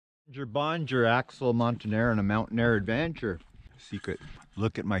Bond your Axel Montaner and a Mountain Air Adventure. Secret.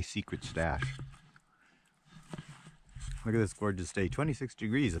 Look at my secret stash. Look at this gorgeous day. 26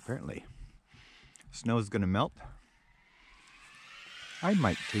 degrees apparently. Snow's gonna melt. I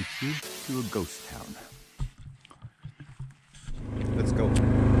might take you to a ghost town. Let's go.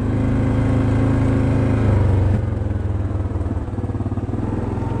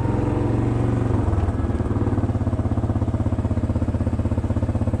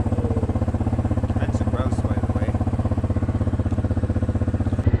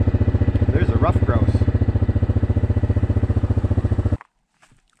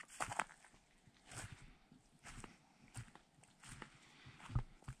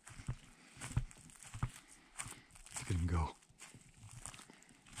 Go.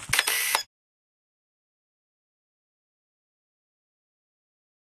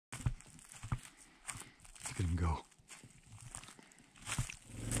 It's gonna go.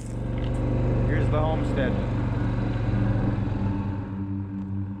 Here's the homestead.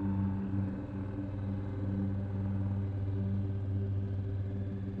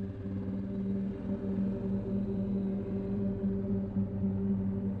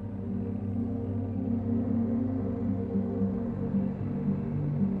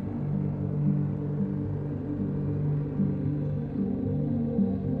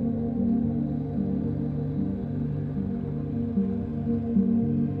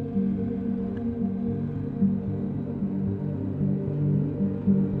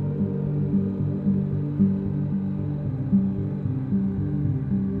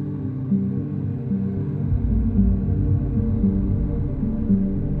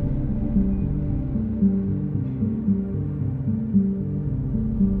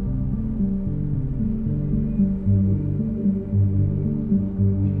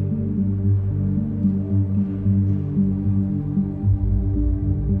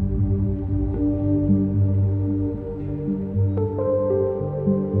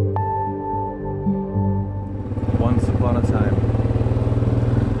 Once upon a time.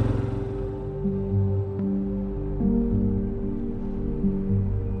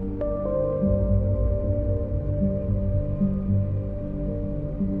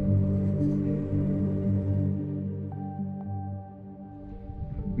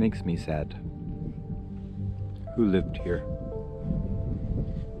 Makes me sad. Who lived here?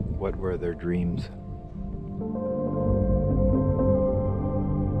 What were their dreams?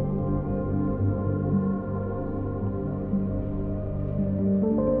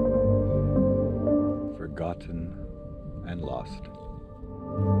 Forgotten and lost.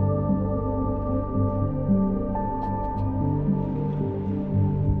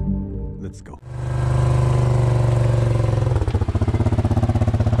 Let's go.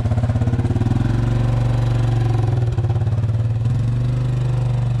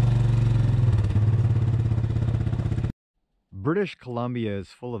 British Columbia is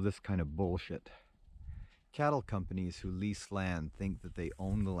full of this kind of bullshit. Cattle companies who lease land think that they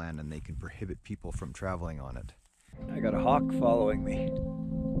own the land and they can prohibit people from traveling on it. I got a hawk following me.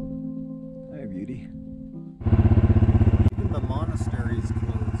 Hi, beauty. Even the monastery is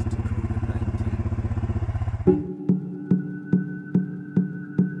closed to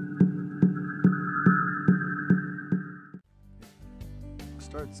COVID-19.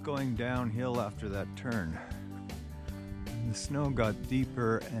 Starts going downhill after that turn. And the snow got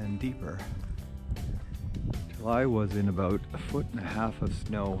deeper and deeper. I was in about 1.5 feet of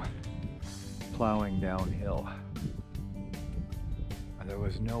snow plowing downhill. And there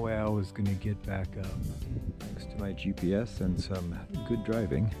was no way I was going to get back up. Thanks to my GPS and some good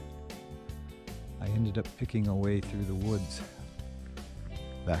driving, I ended up picking a way through the woods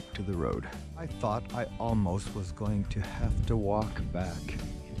back to the road. I thought I almost was going to have to walk back.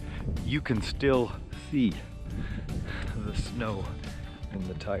 You can still see the snow and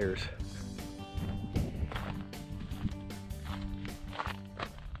the tires.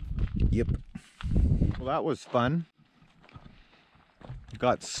 Yep. Well, that was fun.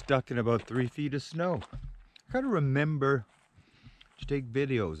 Got stuck in about 3 feet of snow. I gotta remember to take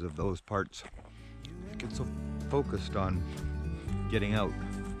videos of those parts. I get so focused on getting out.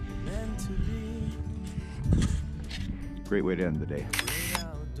 Great way to end the day.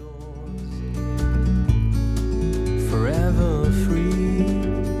 Forever free.